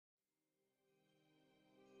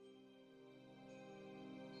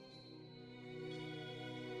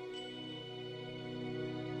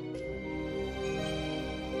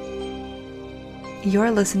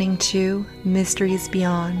You're listening to Mysteries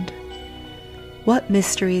Beyond. What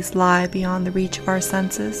mysteries lie beyond the reach of our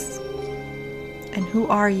senses? And who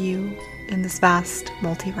are you in this vast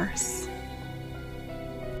multiverse?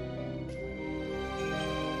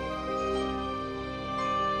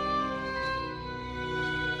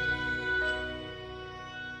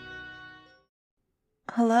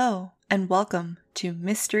 Hello, and welcome to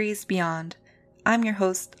Mysteries Beyond. I'm your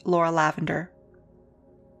host, Laura Lavender.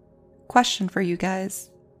 Question for you guys.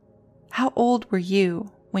 How old were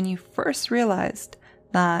you when you first realized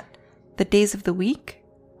that the days of the week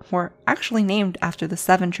were actually named after the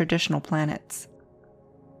 7 traditional planets?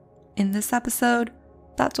 In this episode,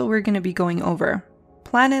 that's what we're going to be going over.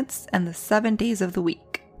 Planets and the 7 days of the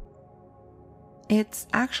week. It's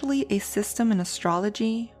actually a system in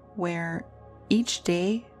astrology where each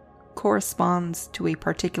day corresponds to a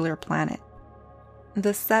particular planet.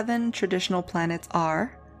 The 7 traditional planets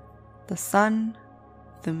are the Sun,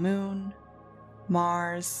 the Moon,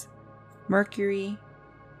 Mars, Mercury,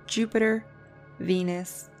 Jupiter,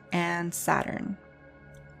 Venus, and Saturn.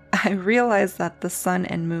 I realized that the Sun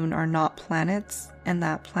and Moon are not planets and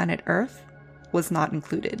that planet Earth was not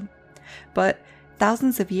included. But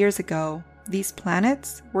thousands of years ago, these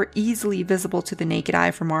planets were easily visible to the naked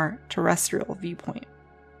eye from our terrestrial viewpoint.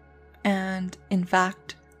 And in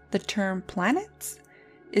fact, the term planets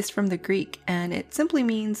is from the Greek and it simply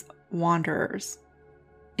means wanderers.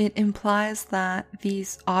 It implies that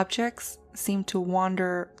these objects seem to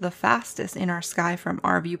wander the fastest in our sky from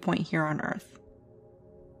our viewpoint here on Earth.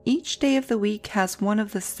 Each day of the week has one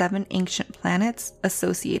of the 7 ancient planets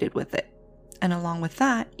associated with it. And along with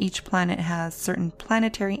that, each planet has certain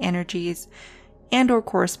planetary energies and/or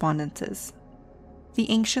correspondences. The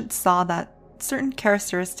ancients saw that certain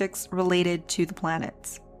characteristics related to the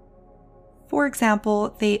planets. For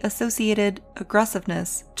example, they associated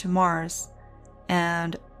aggressiveness to Mars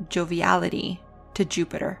and joviality to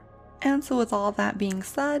Jupiter. And so with all that being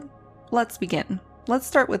said, let's begin. Let's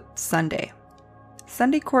start with Sunday.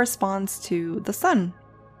 Sunday corresponds to the sun.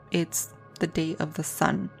 It's the day of the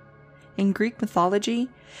sun. In Greek mythology,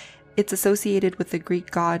 it's associated with the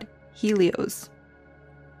Greek god Helios.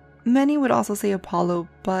 Many would also say Apollo,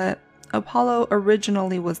 but Apollo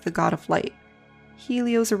originally was the god of light.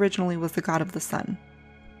 Helios originally was the god of the sun.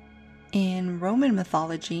 In Roman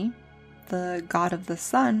mythology, the god of the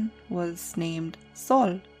sun was named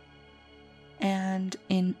Sol. And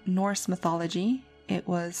in Norse mythology, it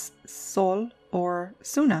was Sol or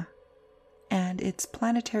Suna. And its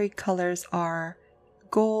planetary colors are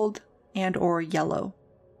gold and or yellow.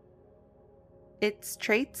 Its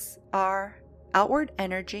traits are outward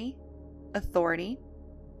energy, authority,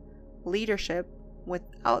 leadership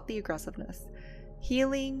without the aggressiveness,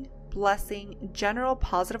 healing, blessing, general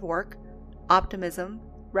positive work, optimism,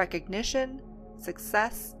 recognition,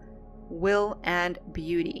 success, will, and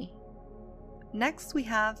beauty. Next we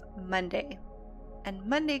have Monday, and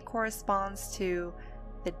Monday corresponds to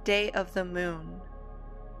the day of the moon.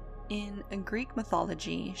 In Greek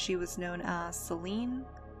mythology, she was known as Selene,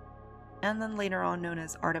 and then later on known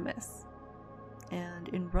as Artemis. And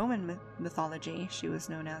in Roman mythology, she was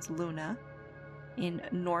known as Luna. In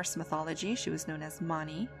Norse mythology, she was known as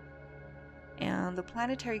Mani. And the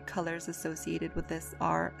planetary colors associated with this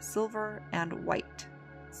are silver and white.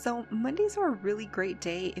 So Mondays are a really great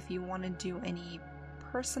day if you want to do any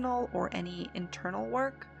personal or any internal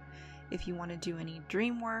work, if you want to do any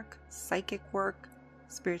dream work, psychic work,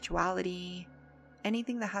 spirituality,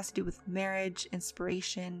 anything that has to do with marriage,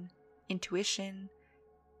 inspiration, intuition,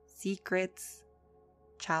 secrets,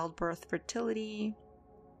 childbirth, fertility,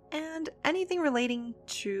 and anything relating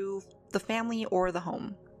to the family or the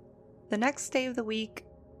home. The next day of the week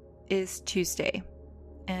is Tuesday,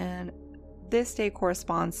 and this day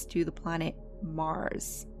corresponds to the planet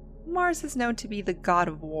Mars. Mars is known to be the god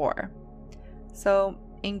of war. So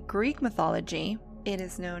in Greek mythology, it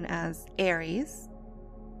is known as Ares,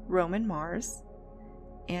 Roman Mars,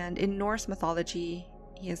 and in Norse mythology,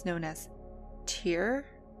 he is known as Tyr.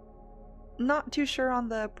 Not too sure on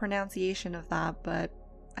the pronunciation of that, but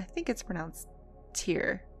I think it's pronounced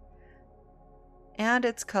Tyr. And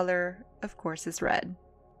its color, of course, is red.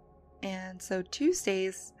 And so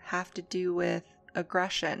Tuesdays have to do with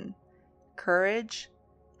aggression, courage,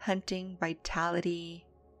 hunting, vitality,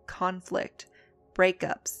 conflict,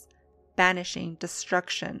 breakups, banishing,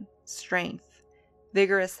 destruction, strength,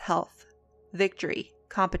 vigorous health, victory,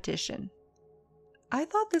 competition. I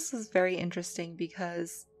thought this was very interesting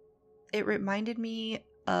because it reminded me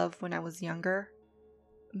of when I was younger.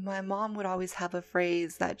 My mom would always have a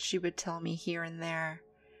phrase that she would tell me here and there.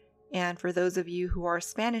 And for those of you who are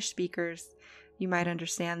Spanish speakers, you might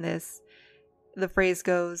understand this. The phrase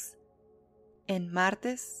goes, En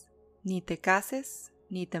martes, ni te cases,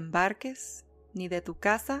 ni te embarques, ni de tu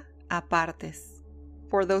casa apartes.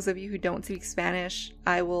 For those of you who don't speak Spanish,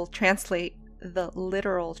 I will translate. The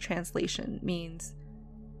literal translation means,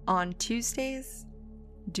 on Tuesdays,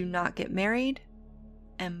 do not get married,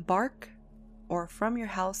 embark, or from your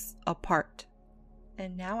house apart.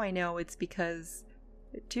 And now I know it's because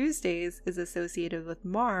Tuesdays is associated with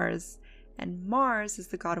Mars, and Mars is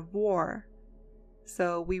the god of war.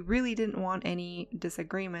 So we really didn't want any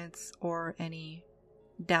disagreements or any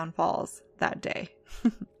downfalls that day.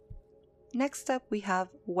 Next up, we have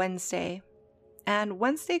Wednesday. And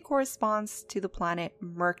Wednesday corresponds to the planet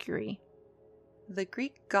Mercury. The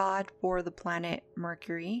Greek god for the planet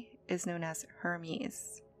Mercury is known as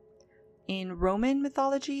Hermes. In Roman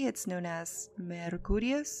mythology, it's known as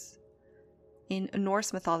Mercurius. In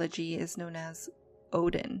Norse mythology, it's known as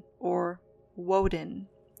Odin or Woden.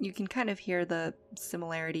 You can kind of hear the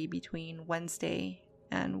similarity between Wednesday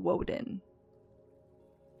and Woden.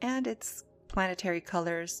 And its planetary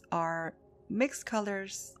colors are mixed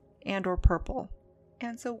colors and or purple.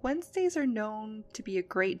 And so Wednesdays are known to be a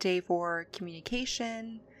great day for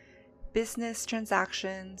communication, business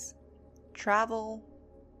transactions, travel,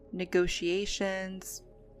 negotiations,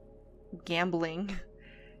 gambling,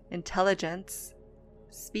 intelligence,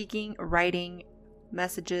 speaking, writing,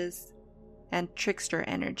 messages, and trickster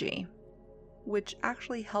energy, which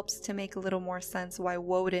actually helps to make a little more sense why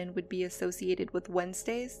Woden would be associated with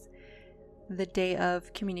Wednesdays, the day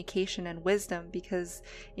of communication and wisdom, because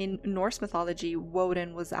in Norse mythology,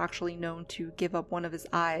 Woden was actually known to give up one of his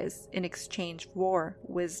eyes in exchange for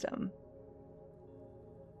wisdom.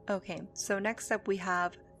 Okay, so next up we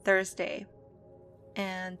have Thursday.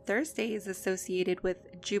 And Thursday is associated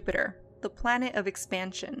with Jupiter, the planet of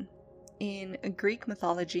expansion. In Greek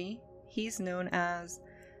mythology, he's known as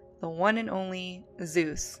the one and only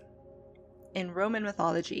Zeus. In Roman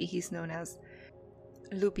mythology, he's known as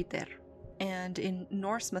Jupiter. And in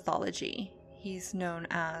Norse mythology, he's known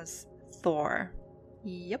as Thor.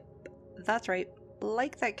 Yep, that's right.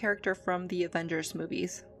 Like that character from the Avengers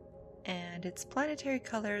movies. And its planetary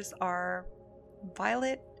colors are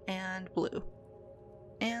violet and blue.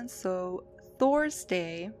 And so Thor's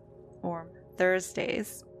Day, or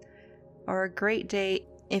Thursdays, are a great day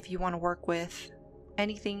if you want to work with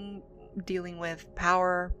anything dealing with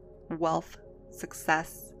power, wealth,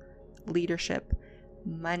 success, leadership,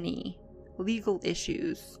 money, legal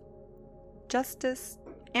issues, justice,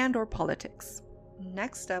 and or politics.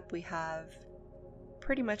 Next up we have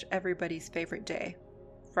pretty much everybody's favorite day,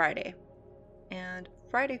 Friday. And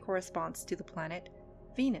Friday corresponds to the planet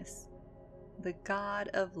Venus, the god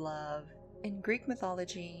of love. In Greek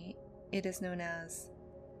mythology, it is known as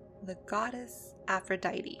the goddess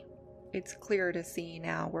Aphrodite. It's clearer to see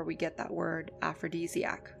now where we get that word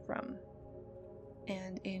aphrodisiac from.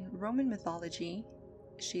 And in Roman mythology,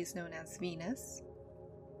 she is known as Venus.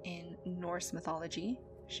 In Norse mythology,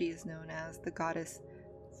 she is known as the goddess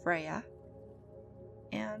Freya.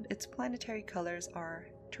 And its planetary colors are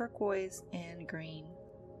turquoise and green.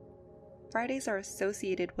 Fridays are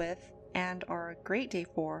associated with and are a great day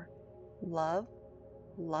for love,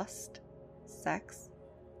 lust, sex,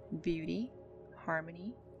 beauty,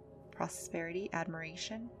 harmony, prosperity,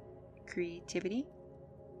 admiration, creativity,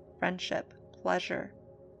 friendship, pleasure,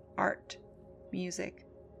 art, music,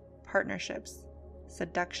 partnerships,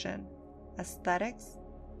 seduction, aesthetics,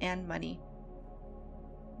 and money.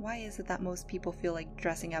 Why is it that most people feel like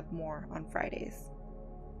dressing up more on Fridays?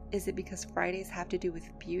 Is it because Fridays have to do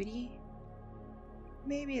with beauty?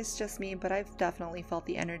 Maybe it's just me, but I've definitely felt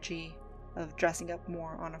the energy of dressing up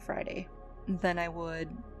more on a Friday than I would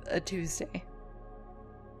a Tuesday.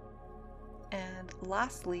 And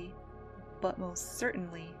lastly, but most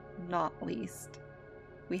certainly not least,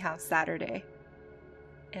 we have Saturday.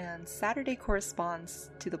 And Saturday corresponds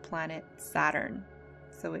to the planet Saturn.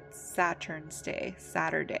 So it's Saturn's Day,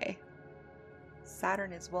 Saturday.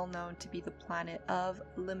 Saturn is well known to be the planet of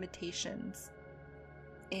limitations.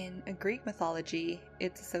 In Greek mythology,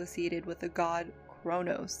 it's associated with the god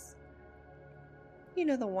Kronos. You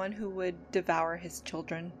know, the one who would devour his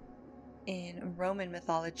children. In Roman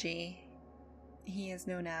mythology, he is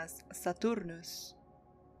known as Saturnus.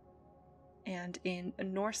 And in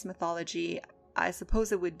Norse mythology, I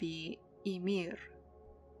suppose it would be Ymir.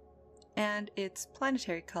 And its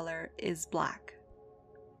planetary color is black.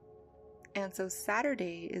 And so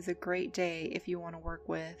Saturday is a great day if you want to work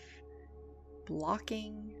with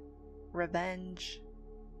blocking, revenge,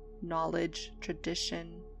 knowledge,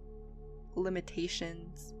 tradition,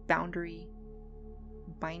 limitations, boundary,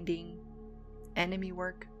 binding, enemy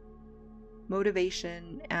work,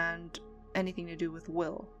 motivation, and anything to do with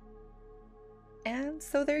will. And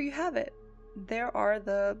so there you have it. There are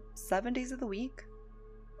the 7 days of the week,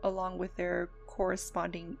 along with their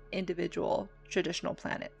corresponding individual traditional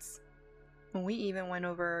planets. We even went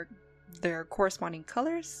over their corresponding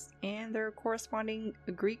colors and their corresponding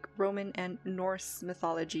Greek, Roman, and Norse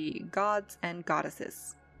mythology gods and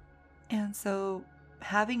goddesses. And so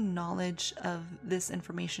having knowledge of this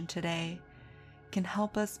information today can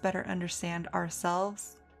help us better understand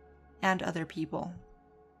ourselves and other people.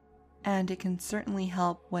 And it can certainly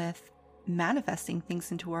help with manifesting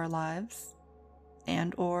things into our lives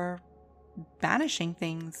and or banishing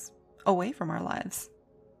things away from our lives.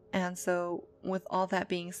 And so with all that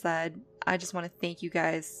being said, I just want to thank you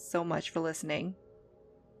guys so much for listening.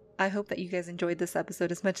 I hope that you guys enjoyed this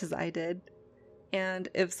episode as much as I did. And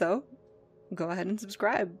if so, go ahead and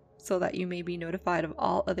subscribe so that you may be notified of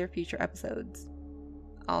all other future episodes.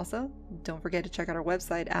 Also, don't forget to check out our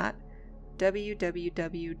website at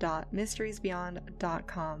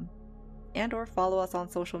www.mysteriesbeyond.com and or follow us on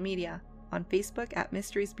social media on Facebook at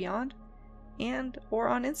Mysteries Beyond and or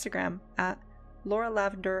on Instagram at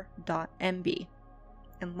lauralavender.mb.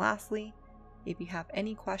 And lastly, if you have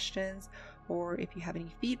any questions or if you have any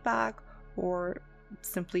feedback or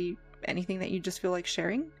simply anything that you just feel like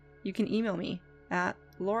sharing, you can email me at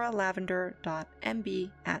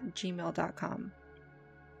lauralavender.mb@gmail.com.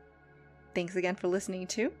 Thanks again for listening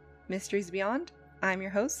to Mysteries Beyond. I'm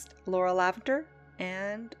your host, Laura Lavender,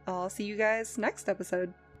 and I'll see you guys next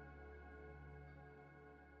episode.